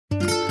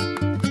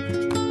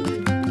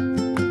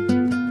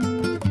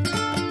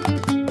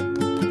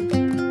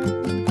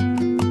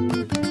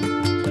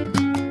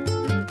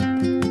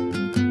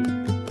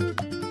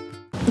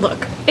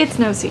It's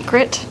no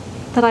secret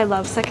that I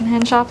love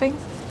secondhand shopping.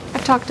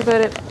 I've talked about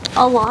it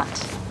a lot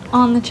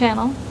on the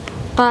channel,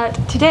 but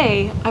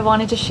today I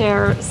wanted to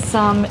share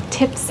some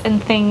tips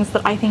and things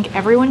that I think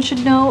everyone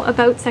should know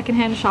about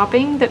secondhand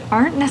shopping that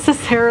aren't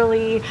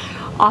necessarily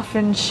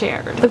often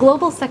shared. The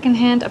global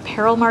secondhand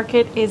apparel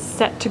market is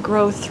set to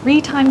grow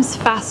 3 times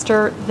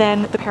faster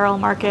than the apparel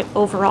market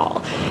overall.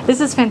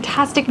 This is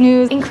fantastic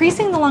news.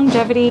 Increasing the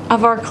longevity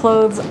of our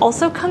clothes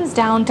also comes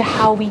down to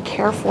how we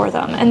care for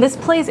them, and this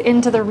plays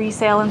into the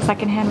resale and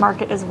secondhand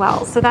market as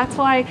well. So that's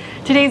why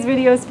today's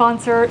video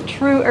sponsor,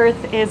 True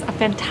Earth, is a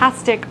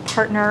fantastic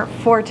partner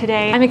for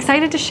today. I'm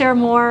excited to share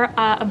more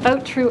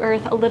about True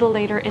Earth a little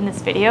later in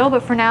this video,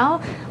 but for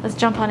now, let's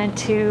jump on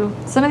into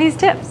some of these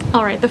tips.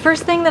 All right, the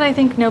first thing that I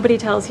think nobody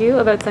tells you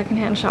about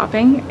secondhand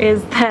shopping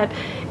is that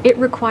it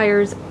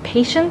requires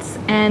patience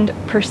and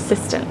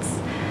persistence.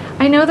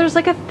 I know there's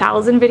like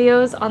 1,000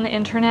 videos on the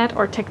internet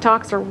or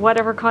TikToks or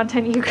whatever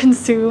content you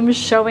consume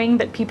showing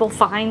that people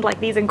find like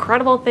these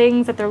incredible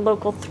things at their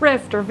local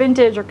thrift or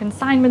vintage or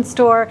consignment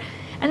store,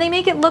 and they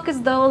make it look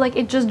as though like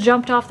it just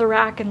jumped off the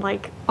rack and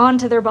like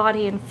onto their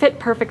body and fit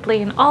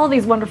perfectly and all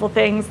these wonderful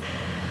things.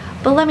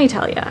 But let me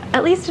tell you,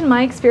 at least in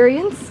my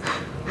experience,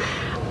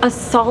 a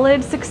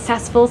solid,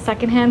 successful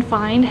secondhand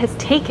find has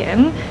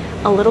taken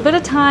a little bit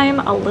of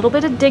time, a little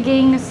bit of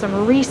digging,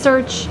 some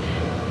research,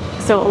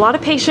 so a lot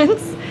of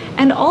patience,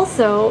 and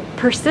also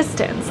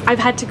persistence. I've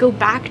had to go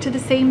back to the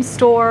same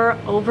store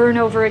over and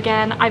over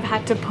again. I've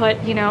had to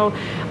put, you know,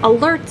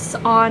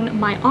 alerts on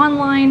my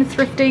online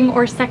thrifting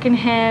or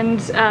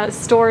secondhand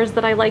stores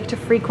that I like to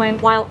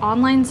frequent. While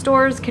online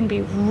stores can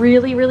be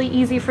really, really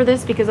easy for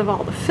this because of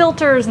all the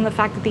filters and the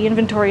fact that the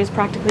inventory is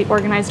practically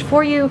organized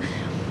for you,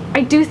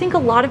 I do think a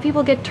lot of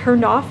people get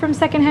turned off from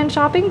secondhand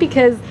shopping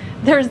because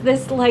there's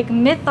this like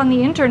myth on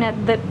the internet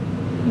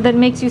that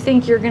makes you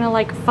think you're gonna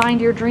like find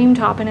your dream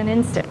top in an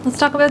instant. Let's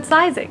talk about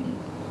sizing,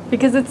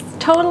 because it's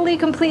totally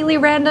completely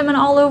random and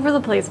all over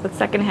the place with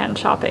secondhand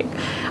shopping.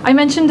 I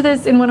mentioned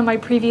this in one of my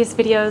previous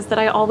videos that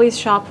I always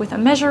shop with a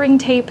measuring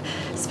tape,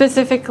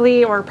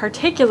 specifically or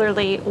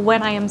particularly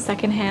when I am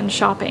secondhand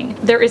shopping.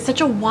 There is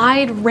such a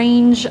wide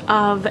range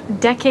of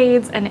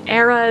decades and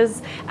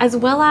eras, as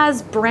well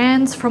as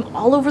brands from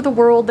all over the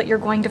world that you're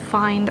going to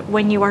find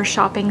when you are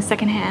shopping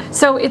secondhand.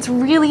 So it's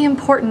really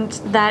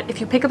important that if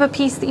you pick up a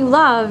piece that you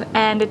love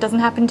and it doesn't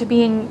happen to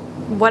be in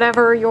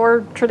whatever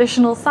your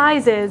traditional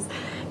size is,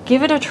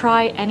 give it a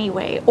try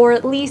anyway, or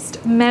at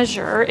least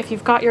measure. If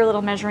you've got your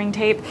little measuring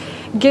tape,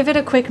 give it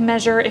a quick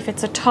measure if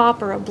it's a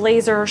top or a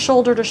blazer,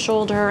 shoulder to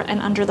shoulder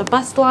and under the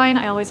bust line.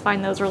 I always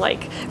find those are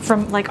like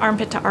from like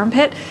armpit to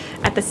armpit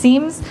at the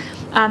seams.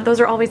 Those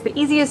are always the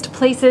easiest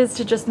places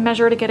to just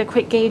measure to get a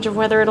quick gauge of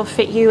whether it'll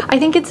fit you. I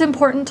think it's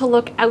important to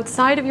look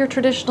outside of your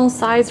traditional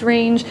size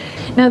range.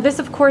 Now this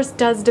of course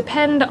does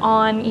depend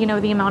on, you know,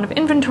 the amount of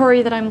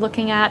inventory that I'm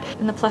looking at.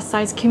 In the plus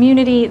size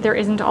community, there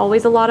isn't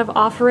always a lot of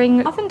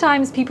offering.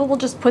 Oftentimes people will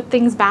just put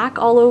things back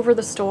all over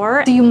the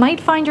store. So you might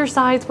find your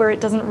size where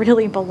it doesn't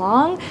really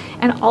belong.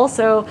 And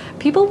also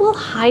people will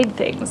hide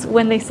things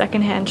when they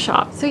secondhand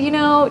shop. So, you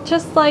know,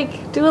 just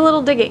like do a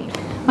little digging.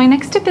 My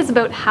next tip is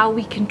about how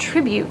we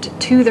contribute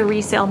to the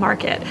resale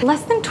market.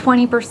 Less than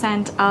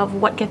 20% of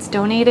what gets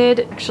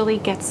donated actually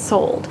gets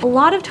sold. A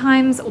lot of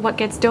times what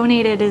gets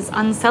donated is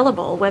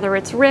unsellable, whether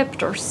it's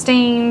ripped or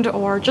stained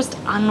or just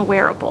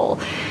unwearable.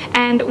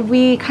 And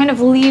we kind of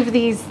leave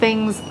these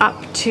things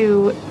up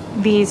to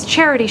these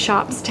charity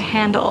shops to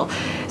handle.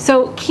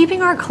 So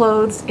keeping our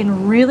clothes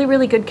in really,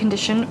 really good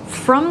condition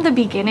from the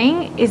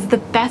beginning is the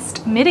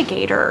best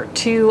mitigator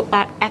to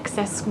that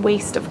excess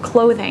waste of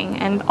clothing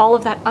and all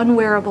of that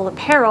unwearable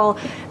apparel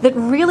that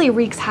really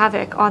wreaks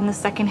havoc on the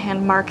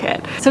secondhand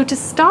market. So to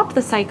stop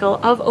the cycle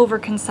of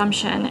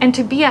overconsumption and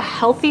to be a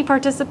healthy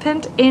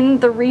participant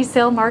in the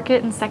resale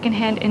market and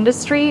secondhand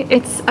industry,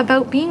 it's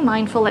about being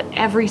mindful at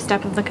every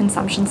step of the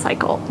consumption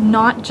cycle,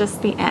 not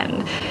just the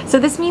end. So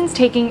this means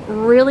taking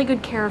really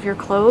good care of your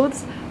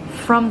clothes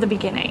from the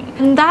beginning.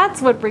 And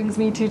that's what brings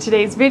me to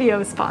today's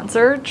video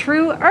sponsor,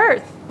 True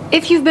Earth.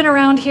 If you've been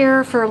around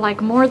here for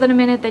like more than a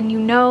minute, then you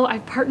know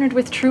I've partnered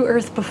with True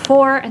Earth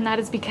before, and that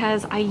is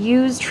because I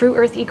use True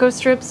Earth Eco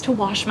Strips to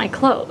wash my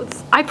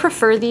clothes. I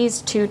prefer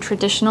these to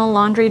traditional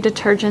laundry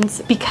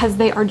detergents because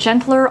they are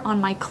gentler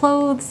on my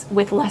clothes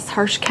with less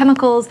harsh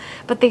chemicals,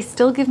 but they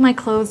still give my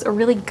clothes a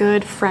really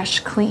good,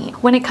 fresh clean.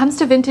 When it comes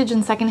to vintage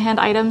and secondhand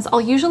items,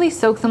 I'll usually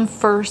soak them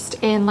first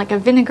in like a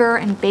vinegar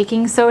and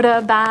baking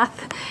soda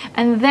bath,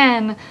 and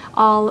then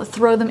I'll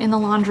throw them in the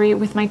laundry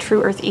with my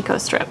True Earth Eco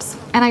Strips.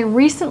 And I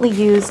recently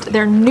used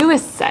their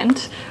newest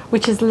scent,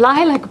 which is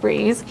Lilac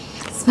Breeze,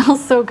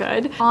 smells so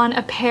good, on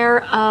a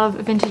pair of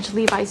vintage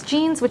Levi's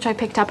jeans, which I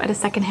picked up at a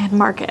secondhand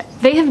market.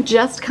 They have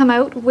just come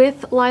out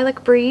with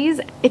Lilac Breeze.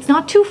 It's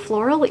not too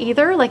floral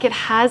either, like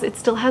it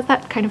still has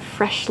that kind of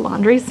fresh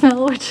laundry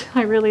smell, which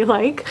I really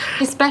like.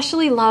 I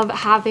especially love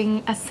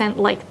having a scent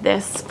like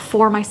this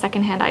for my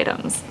secondhand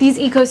items. These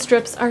eco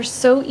strips are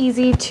so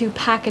easy to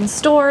pack and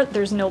store.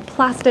 There's no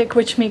plastic,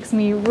 which makes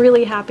me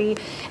really happy.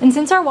 And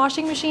since our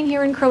washing machine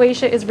here in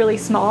Croatia is really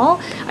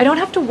small, I don't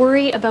have to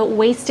worry about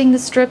wasting the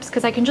strips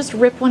because I can just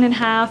rip one in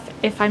half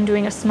if I'm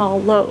doing a small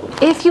load.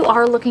 If you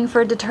are looking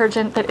for a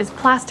detergent that is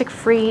plastic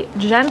free,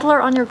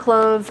 gentler on your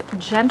clothes,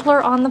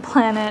 gentler on the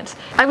planet,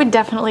 I would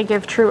definitely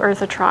give True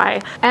Earth a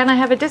try. And I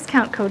have a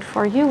discount code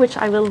for you, which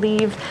I will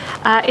leave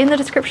in the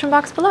description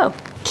box below.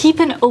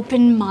 Keep an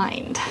open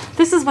mind.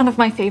 This is one of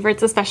my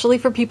favorites, especially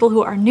for people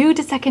who are new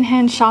to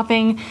secondhand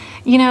shopping.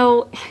 You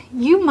know,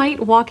 you might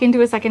walk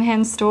into a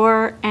secondhand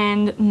store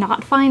and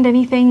not find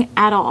anything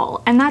at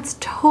all, and that's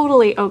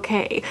totally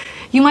okay.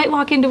 You might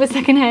walk into a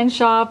secondhand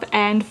shop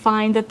and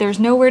find that there's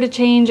nowhere to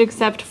change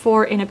except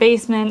for in a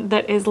basement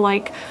that is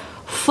like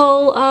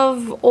full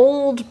of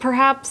old,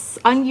 perhaps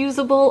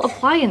unusable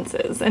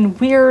appliances and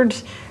weird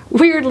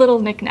little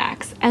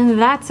knickknacks, and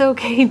that's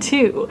okay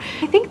too.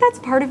 I think that's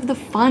part of the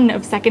fun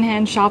of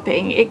secondhand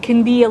shopping. It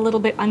can be a little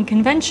bit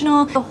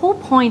unconventional. The whole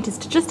point is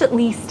to just at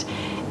least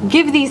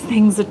give these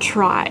things a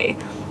try.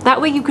 That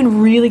way you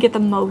can really get the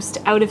most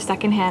out of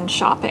secondhand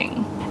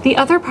shopping. The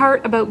other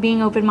part about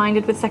being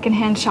open-minded with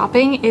secondhand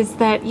shopping is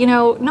that, you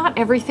know, not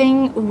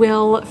everything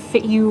will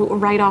fit you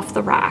right off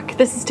the rack.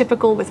 This is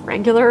typical with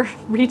regular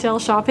retail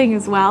shopping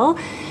as well.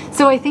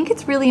 So I think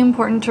it's really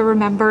important to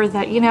remember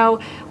that, you know,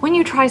 when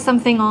you try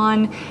something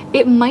on,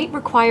 it might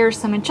require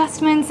some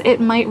adjustments,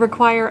 it might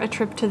require a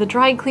trip to the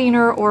dry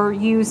cleaner or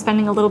you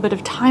spending a little bit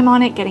of time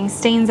on it, getting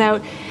stains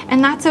out,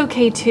 and that's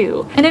okay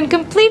too. And in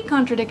complete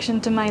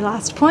contradiction to my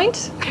last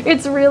point,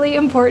 it's really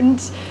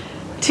important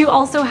to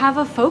also have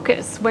a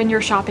focus when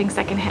you're shopping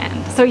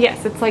secondhand. So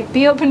yes, it's like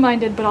be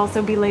open-minded, but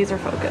also be laser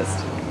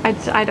focused.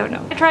 I don't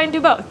know. I try and do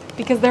both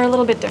because they're a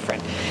little bit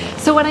different.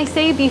 So when I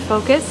say be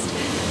focused,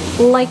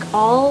 like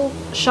all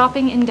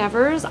shopping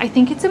endeavors, I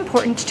think it's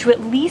important to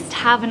at least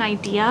have an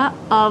idea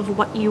of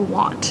what you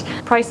want.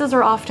 Prices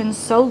are often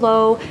so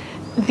low.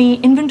 The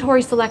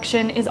inventory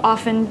selection is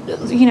often,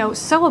 you know,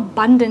 so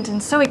abundant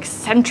and so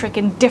eccentric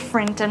and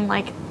different and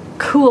like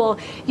cool.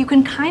 You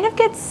can kind of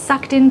get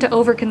sucked into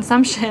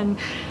overconsumption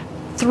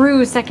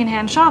through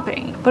secondhand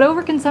shopping, but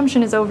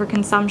overconsumption is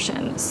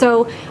overconsumption.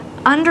 So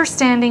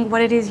understanding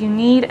what it is you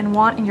need and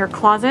want in your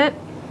closet,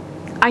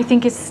 I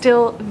think is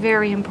still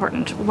very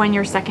important when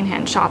you're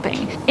secondhand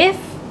shopping. If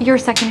you're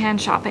secondhand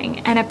shopping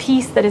and a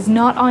piece that is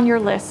not on your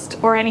list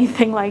or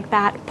anything like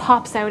that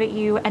pops out at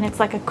you and it's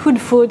like a coup de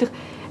foudre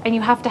and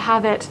you have to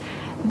have it,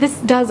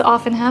 this does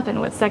often happen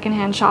with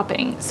secondhand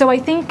shopping. So I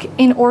think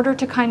in order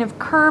to kind of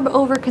curb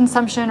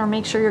overconsumption or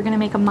make sure you're going to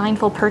make a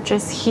mindful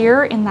purchase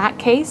here in that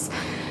case,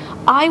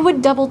 I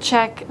would double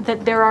check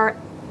that there are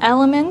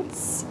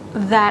elements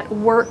that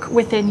work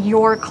within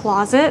your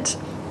closet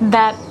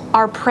that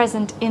are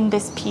present in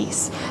this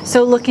piece.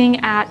 So looking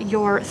at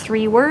your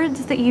 3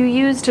 words that you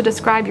use to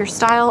describe your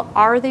style,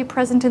 are they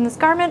present in this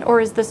garment or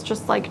is this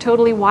just like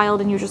totally wild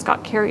and you just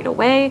got carried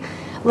away?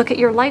 Look at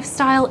your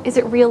lifestyle. Is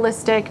it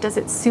realistic? Does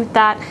it suit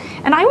that?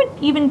 And I would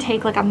even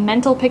take like a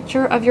mental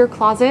picture of your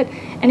closet,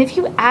 and if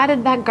you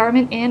added that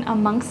garment in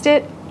amongst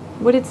it,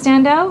 would it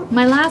stand out?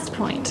 My last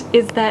point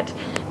is that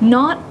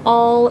not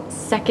all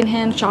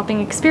secondhand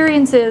shopping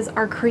experiences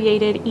are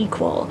created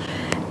equal.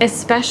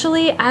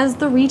 Especially as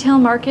the retail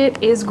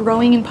market is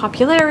growing in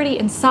popularity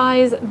and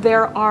size,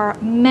 there are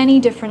many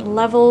different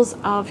levels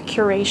of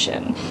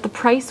curation. The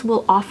price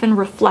will often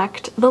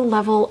reflect the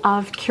level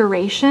of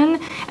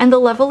curation and the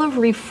level of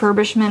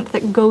refurbishment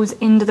that goes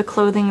into the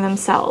clothing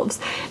themselves.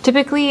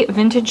 Typically,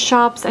 vintage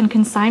shops and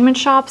consignment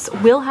shops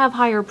will have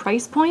higher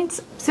price points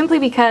simply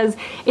because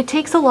it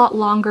takes a lot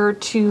longer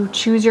to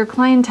choose your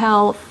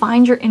clientele,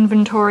 find your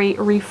inventory,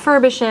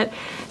 refurbish it.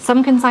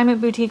 Some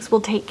consignment boutiques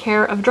will take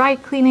care of dry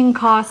cleaning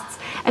costs,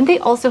 and they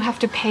also have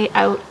to pay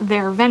out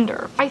their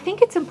vendor. I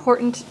think it's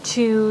important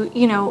to,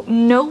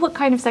 know what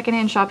kind of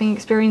secondhand shopping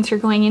experience you're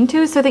going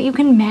into so that you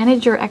can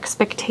manage your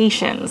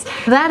expectations.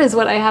 That is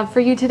what I have for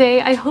you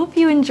today. I hope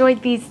you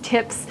enjoyed these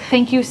tips.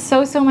 Thank you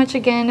so much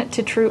again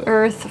to True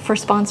Earth for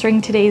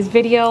sponsoring today's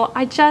video.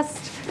 I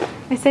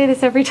say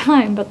this every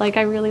time, but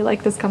I really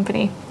like this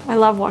company. I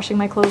love washing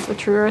my clothes with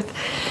True Earth.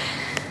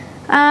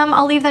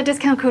 I'll leave that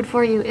discount code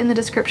for you in the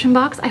description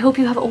box. I hope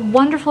you have a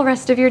wonderful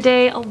rest of your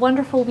day, a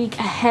wonderful week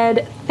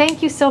ahead.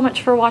 Thank you so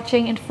much for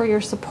watching and for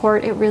your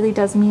support. It really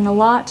does mean a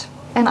lot.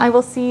 And I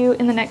will see you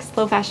in the next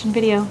slow fashion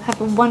video.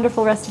 Have a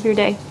wonderful rest of your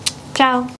day. Ciao!